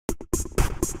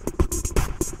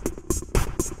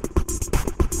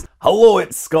Hello,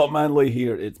 it's Scott Manley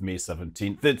here. It's May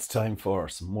 17th. It's time for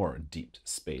some more deep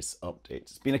space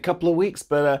updates. It's been a couple of weeks,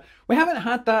 but we haven't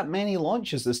had that many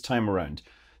launches this time around.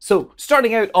 So,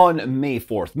 starting out on May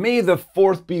 4th. May the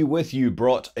 4th be with you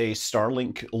brought a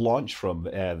Starlink launch from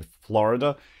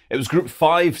Florida. It was Group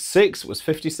 5-6, it was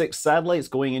 56 satellites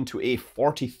going into a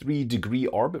 43-degree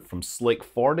orbit from Slick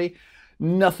 40.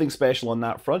 Nothing special on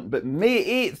that front, but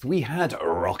May 8th we had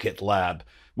Rocket Lab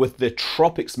with the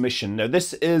Tropics mission. Now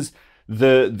this is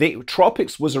the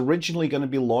Tropics was originally going to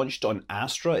be launched on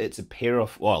Astra. It's a pair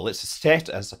of, well, it's set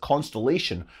as a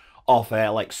constellation of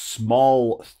like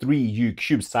small 3U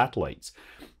cube satellites.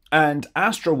 And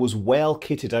Astra was well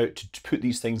kitted out to put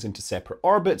these things into separate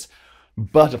orbits,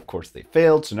 but of course they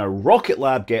failed. So now Rocket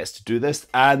Lab gets to do this,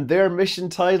 and their mission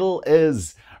title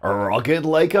is Rocket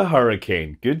Like a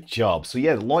Hurricane. Good job. So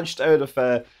yeah, launched out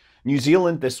of New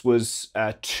Zealand. This was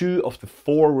 2 of the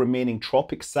 4 remaining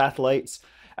Tropics satellites.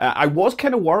 I was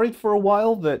kind of worried for a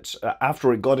while that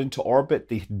after it got into orbit,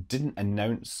 they didn't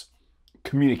announce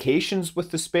communications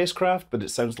with the spacecraft, but it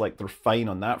sounds like they're fine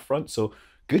on that front, so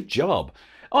good job.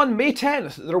 On May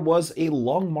 10th, there was a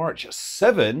Long March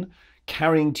 7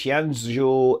 carrying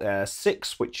Tianzhou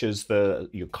 6, which is the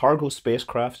cargo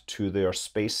spacecraft, to their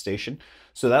space station.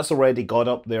 So that's already got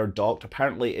up there, docked.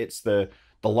 Apparently it's the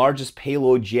largest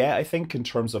payload yet, I think, in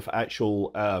terms of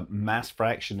actual mass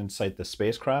fraction inside the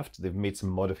spacecraft. They've made some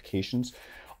modifications.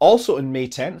 Also on May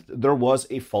 10th, there was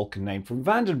a Falcon 9 from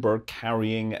Vandenberg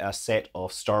carrying a set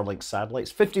of Starlink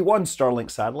satellites, 51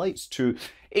 Starlink satellites, to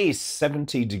a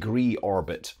 70-degree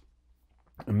orbit.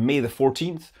 On May the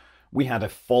 14th, we had a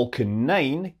Falcon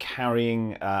 9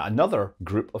 carrying another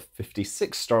group of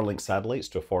 56 Starlink satellites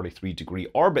to a 43-degree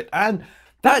orbit. And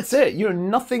that's it.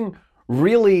 Nothing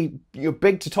really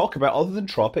big to talk about other than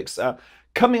Tropics.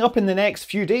 Coming up in the next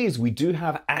few days, we do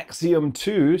have Axiom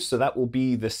 2, so that will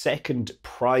be the second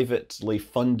privately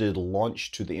funded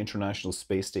launch to the International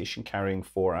Space Station, carrying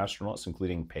 4 astronauts,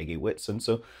 including Peggy Whitson.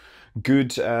 So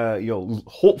good,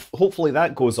 hopefully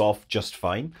that goes off just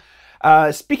fine.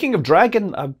 Speaking of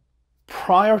Dragon,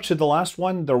 prior to the last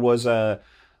one, there was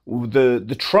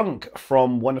the trunk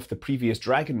from one of the previous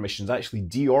Dragon missions actually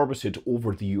deorbited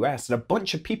over the US, and a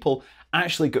bunch of people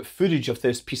actually got footage of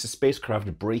this piece of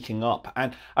spacecraft breaking up,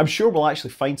 and I'm sure we'll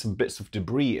actually find some bits of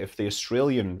debris if the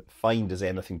Australian find is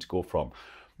anything to go from.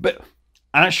 But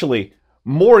actually,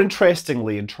 more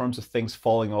interestingly, in terms of things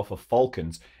falling off of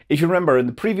Falcons, if you remember in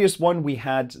the previous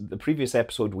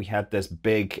episode, we had this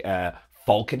big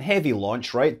Falcon Heavy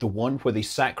launch, right? The one where they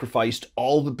sacrificed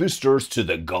all the boosters to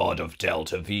the god of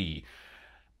Delta V.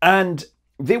 And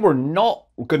they were not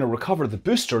going to recover the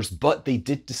boosters, but they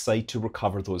did decide to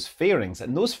recover those fairings.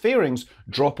 And those fairings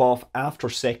drop off after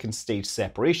second stage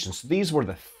separation. So these were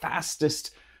the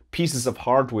fastest pieces of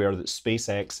hardware that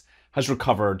SpaceX has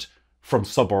recovered from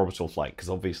suborbital flight, because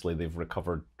obviously they've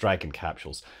recovered Dragon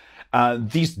capsules.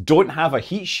 These don't have a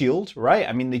heat shield, right?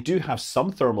 I mean, they do have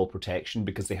some thermal protection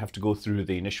because they have to go through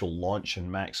the initial launch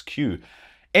and max Q.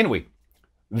 Anyway,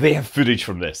 they have footage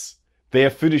from this. They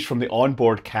have footage from the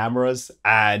onboard cameras,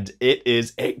 and it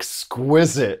is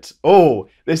exquisite. Oh,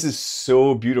 this is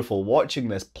so beautiful. Watching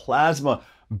this plasma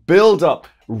build up,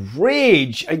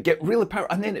 rage, and get really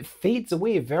powerful, and then it fades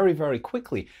away very, very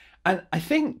quickly. And I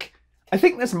think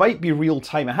this might be real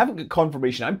time. I haven't got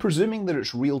confirmation. I'm presuming that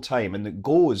it's real time, and it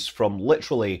goes from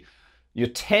literally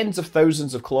tens of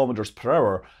thousands of kilometers per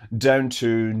hour down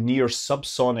to near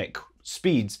subsonic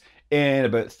speeds in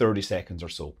about 30 seconds or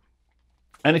so.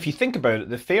 And if you think about it,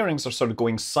 the fairings are sort of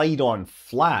going side on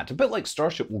flat, a bit like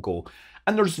Starship will go.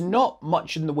 And there's not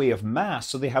much in the way of mass,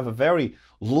 so they have a very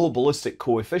low ballistic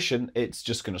coefficient. It's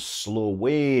just going to slow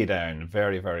way down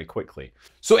very, very quickly.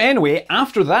 So anyway,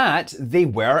 after that, they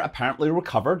were apparently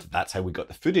recovered. That's how we got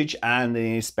the footage, and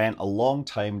they spent a long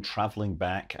time traveling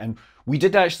back. And we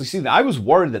did actually see that. I was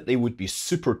worried that they would be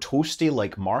super toasty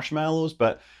like marshmallows,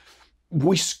 but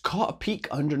we caught a peek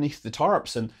underneath the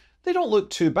tarps, and they don't look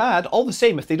too bad. All the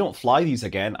same, if they don't fly these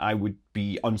again, I would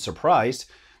be unsurprised.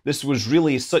 This was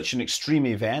really such an extreme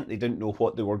event. They didn't know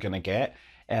what they were going to get.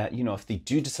 If they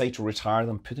do decide to retire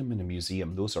them, put them in a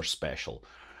museum. Those are special.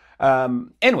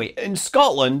 Anyway, in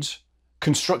Scotland,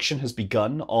 construction has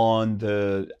begun on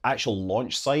the actual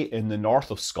launch site in the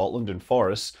north of Scotland in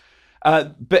Forres.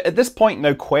 But at this point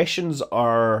now,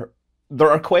 there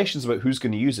are questions about who's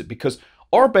going to use it, because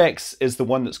Orbex is the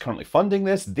one that's currently funding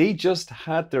this. They just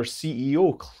had their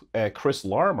CEO, Chris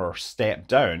Larmer, step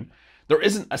down. There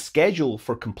isn't a schedule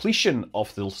for completion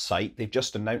of the site. They've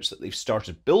just announced that they've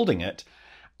started building it.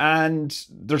 And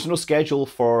there's no schedule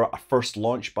for a first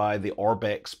launch by the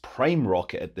Orbex Prime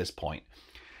rocket at this point.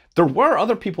 There were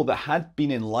other people that had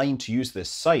been in line to use this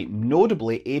site,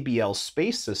 notably ABL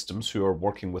Space Systems, who are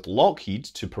working with Lockheed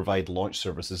to provide launch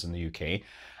services in the UK.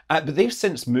 But they've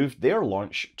since moved their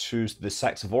launch to the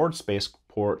Saxavord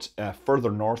spaceport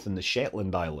further north in the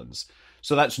Shetland Islands.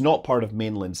 So that's not part of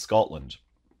mainland Scotland.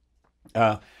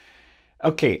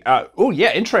 Okay. Oh,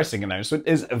 yeah. Interesting announcement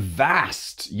is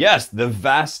VAST. Yes, the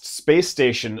VAST space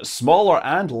station, smaller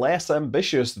and less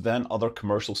ambitious than other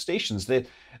commercial stations that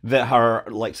are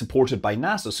like supported by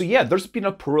NASA. So yeah, there's been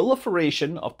a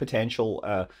proliferation of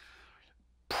potential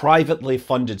privately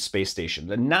funded space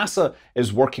stations. And NASA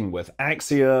is working with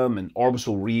Axiom and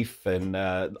Orbital Reef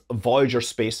and Voyager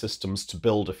Space Systems to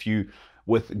build a few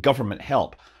with government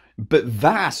help. But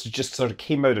VAST just sort of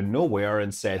came out of nowhere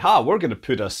and said, we're going to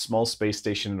put a small space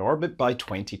station in orbit by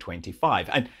 2025.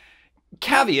 And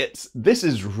caveats, this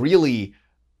is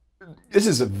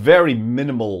a very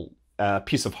minimal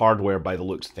piece of hardware by the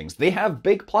looks of things. They have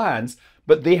big plans,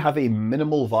 but they have a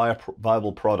minimal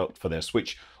viable product for this,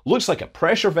 which looks like a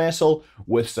pressure vessel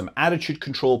with some attitude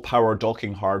control power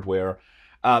docking hardware.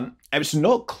 It's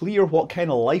not clear what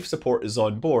kind of life support is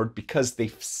on board because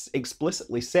they've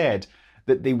explicitly said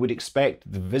that they would expect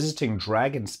the visiting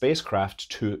Dragon spacecraft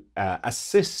to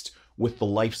assist with the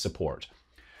life support.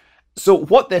 So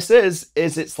what this is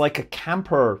it's like a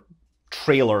camper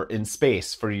trailer in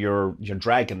space for your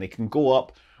Dragon. They can go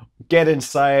up, get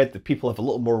inside, the people have a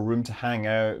little more room to hang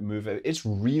out, move out. It's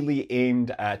really aimed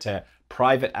at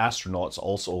private astronauts,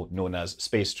 also known as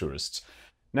space tourists.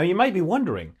 Now you might be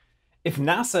wondering, if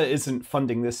NASA isn't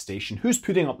funding this station, who's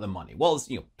putting up the money? Well, it's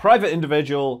private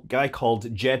individual, guy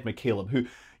called Jed McCaleb, who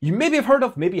you maybe have heard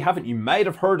of, maybe you haven't. You might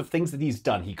have heard of things that he's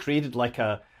done. He created like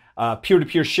a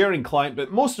peer-to-peer sharing client,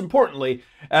 but most importantly,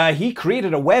 he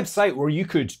created a website where you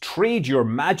could trade your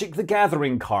Magic the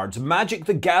Gathering cards,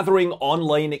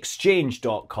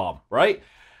 magicthegatheringonlineexchange.com, right?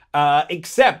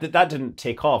 Except that didn't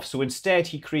take off. So instead,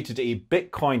 he created a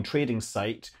Bitcoin trading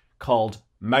site called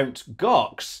Mt.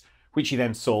 Gox, which he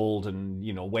then sold and,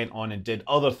 went on and did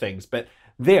other things. But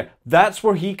that's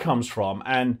where he comes from.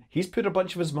 And he's put a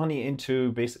bunch of his money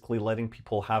into basically letting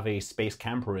people have a space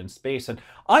camper in space. And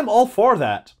I'm all for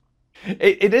that.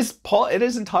 It is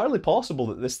entirely possible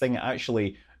that this thing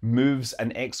actually moves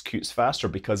and executes faster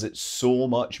because it's so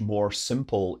much more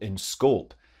simple in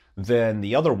scope than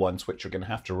the other ones, which are going to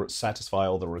have to satisfy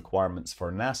all the requirements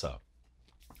for NASA.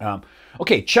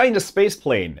 Okay, China's space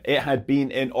plane. It had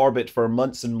been in orbit for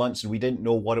months and months and we didn't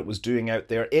know what it was doing out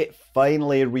there. It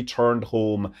finally returned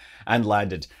home and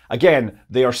landed. Again,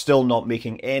 they are still not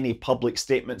making any public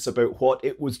statements about what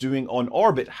it was doing on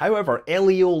orbit. However,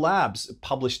 LEO Labs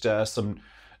published a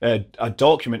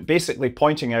document basically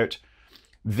pointing out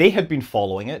they had been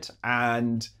following it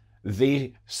and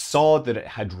they saw that it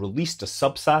had released a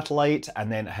sub-satellite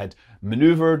and then it had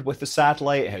maneuvered with the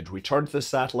satellite, it had returned to the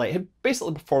satellite, it had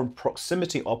basically performed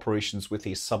proximity operations with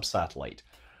a sub-satellite.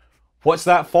 What's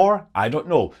that for? I don't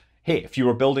know. Hey, if you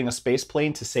were building a space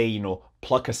plane to say,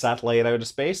 pluck a satellite out of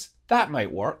space, that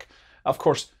might work. Of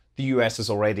course, the US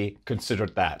has already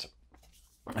considered that.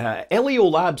 LEO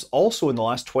Labs also in the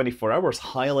last 24 hours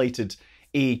highlighted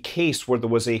a case where there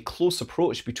was a close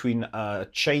approach between a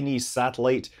Chinese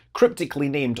satellite, cryptically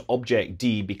named Object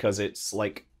D because it's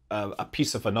like a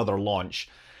piece of another launch,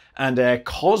 and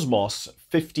Cosmos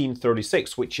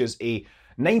 1536, which is a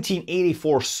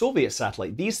 1984 Soviet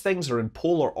satellite. These things are in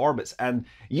polar orbits, and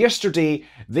yesterday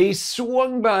they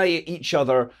swung by each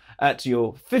other at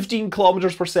 15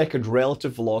 kilometers per second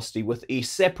relative velocity with a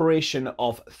separation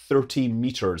of 30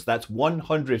 meters. That's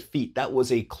 100 feet. That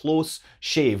was a close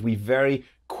shave. We very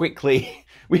quickly,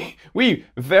 we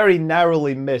very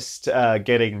narrowly missed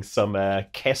getting some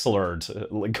Kessler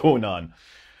going on.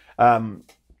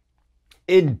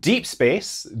 In deep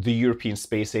space, the European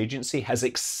Space Agency has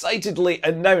excitedly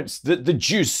announced that the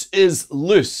juice is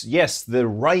loose. Yes, the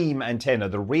RIME antenna,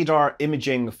 the radar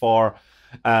imaging for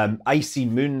Icy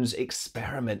Moon's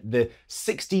experiment, the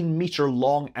 16-meter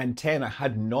long antenna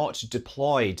had not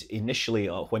deployed initially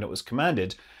when it was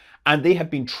commanded, and they had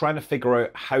been trying to figure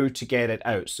out how to get it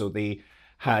out. So they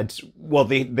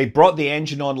brought the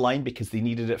engine online because they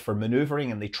needed it for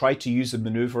maneuvering, and they tried to use the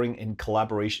maneuvering in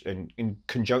collaboration, in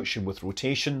conjunction with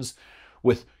rotations,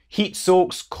 with heat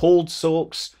soaks, cold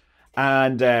soaks,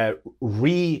 and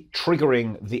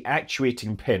re-triggering the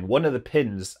actuating pin. One of the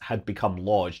pins had become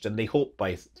lodged, and they hoped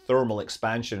by thermal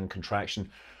expansion and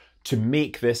contraction to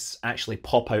make this actually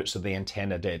pop out, so the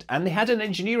antenna did. And they had an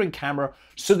engineering camera,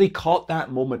 so they caught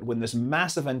that moment when this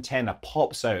massive antenna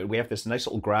pops out. We have this nice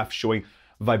little graph showing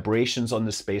vibrations on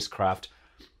the spacecraft.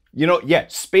 Yeah,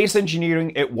 space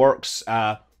engineering, it works.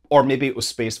 Or maybe it was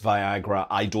Space Viagra,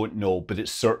 I don't know, but it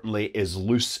certainly is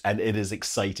loose and it is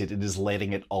excited. It is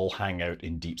letting it all hang out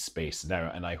in deep space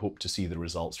now, and I hope to see the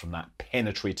results from that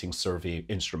penetrating survey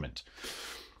instrument.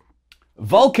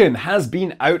 Vulcan has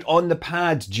been out on the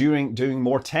pad during doing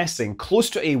more testing, close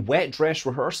to a wet dress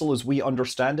rehearsal as we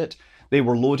understand it. They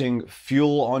were loading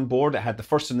fuel on board. It had the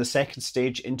first and the second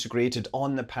stage integrated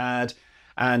on the pad.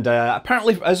 And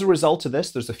apparently, as a result of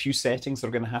this, there's a few settings they're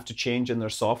going to have to change in their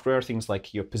software. Things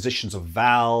like your positions of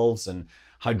valves and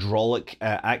hydraulic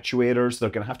actuators. They're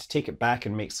going to have to take it back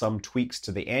and make some tweaks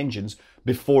to the engines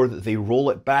before they roll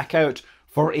it back out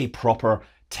for a proper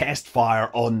test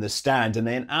fire on the stand. And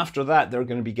then after that, they're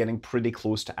going to be getting pretty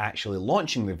close to actually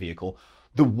launching the vehicle.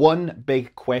 The one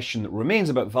big question that remains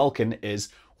about Vulcan is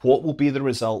what will be the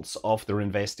results of their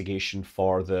investigation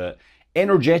for the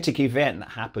energetic event that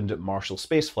happened at Marshall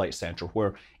Space Flight Center,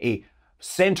 where a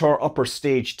Centaur upper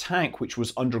stage tank, which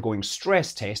was undergoing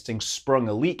stress testing, sprung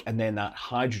a leak, and then that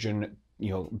hydrogen,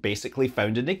 basically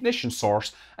found an ignition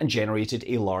source and generated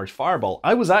a large fireball.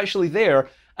 I was actually there,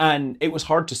 and it was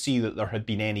hard to see that there had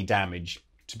been any damage,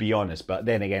 to be honest, but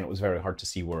then again, it was very hard to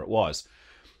see where it was.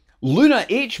 Luna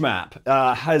HMAP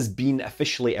has been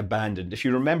officially abandoned. If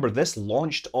you remember, this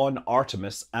launched on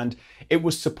Artemis and it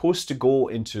was supposed to go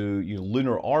into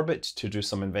lunar orbit to do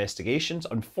some investigations.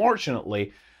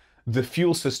 Unfortunately, the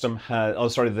fuel system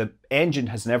the engine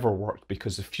has never worked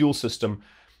because the fuel system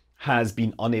has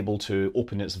been unable to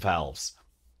open its valves.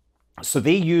 So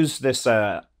they use this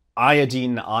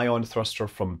iodine ion thruster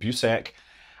from Busek,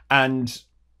 and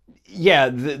yeah,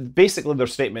 basically their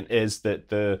statement is that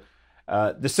the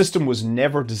system was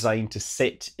never designed to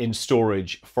sit in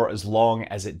storage for as long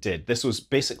as it did. This was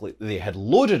basically, they had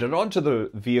loaded it onto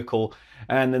the vehicle,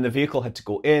 and then the vehicle had to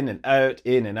go in and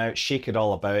out, shake it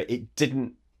all about.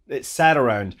 It sat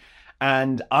around.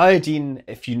 And iodine,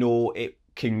 if you know, it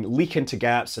can leak into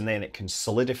gaps and then it can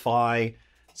solidify.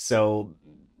 So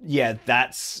yeah,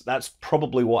 that's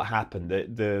probably what happened.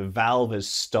 The valve is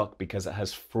stuck because it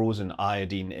has frozen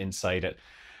iodine inside it.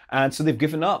 And so they've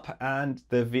given up, and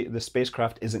the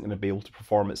spacecraft isn't going to be able to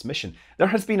perform its mission. There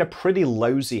has been a pretty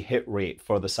lousy hit rate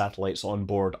for the satellites on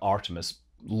board Artemis,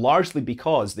 largely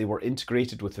because they were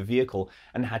integrated with the vehicle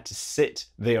and had to sit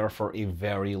there for a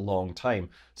very long time.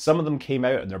 Some of them came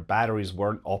out and their batteries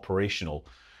weren't operational.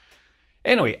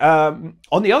 Anyway,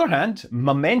 on the other hand,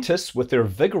 Momentous, with their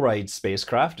Vigoride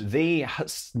spacecraft, they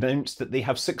announced that they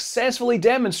have successfully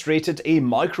demonstrated a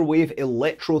microwave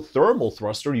electrothermal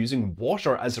thruster using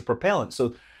water as a propellant.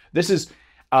 So it's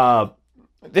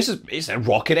a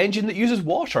rocket engine that uses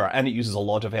water, and it uses a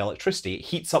lot of electricity. It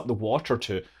heats up the water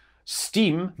to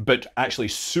steam, but actually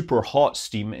super hot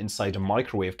steam inside a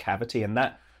microwave cavity, and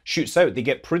that shoots out. They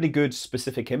get pretty good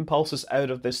specific impulses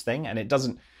out of this thing, and it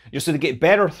doesn't, so they get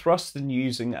better thrust than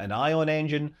using an ion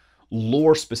engine,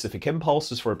 lower specific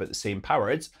impulses for about the same power.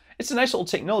 It's a nice little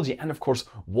technology, and of course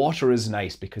water is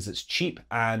nice because it's cheap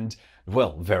and,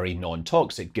 well, very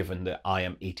non-toxic given that I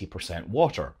am 80%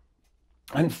 water.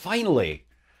 And finally,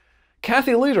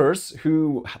 Kathy Lueders,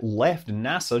 who left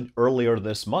NASA earlier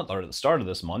this month, or at the start of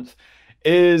this month,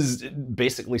 is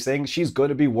basically saying she's going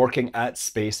to be working at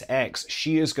SpaceX.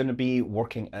 She is going to be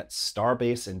working at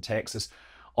Starbase in Texas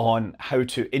on how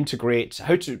to integrate,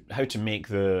 how to make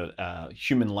the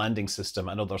human landing system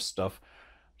and other stuff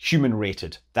human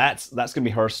rated. That's going to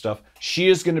be her stuff. She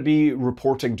is going to be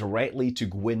reporting directly to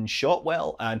Gwynne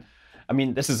Shotwell, and I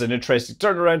mean, this is an interesting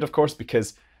turnaround, of course,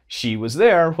 because she was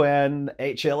there when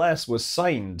HLS was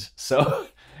signed. So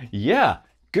yeah,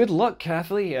 good luck,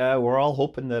 Kathy. We're all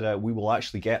hoping that we will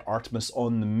actually get Artemis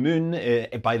on the moon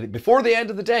before the end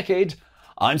of the decade.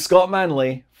 I'm Scott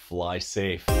Manley. Fly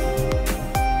safe.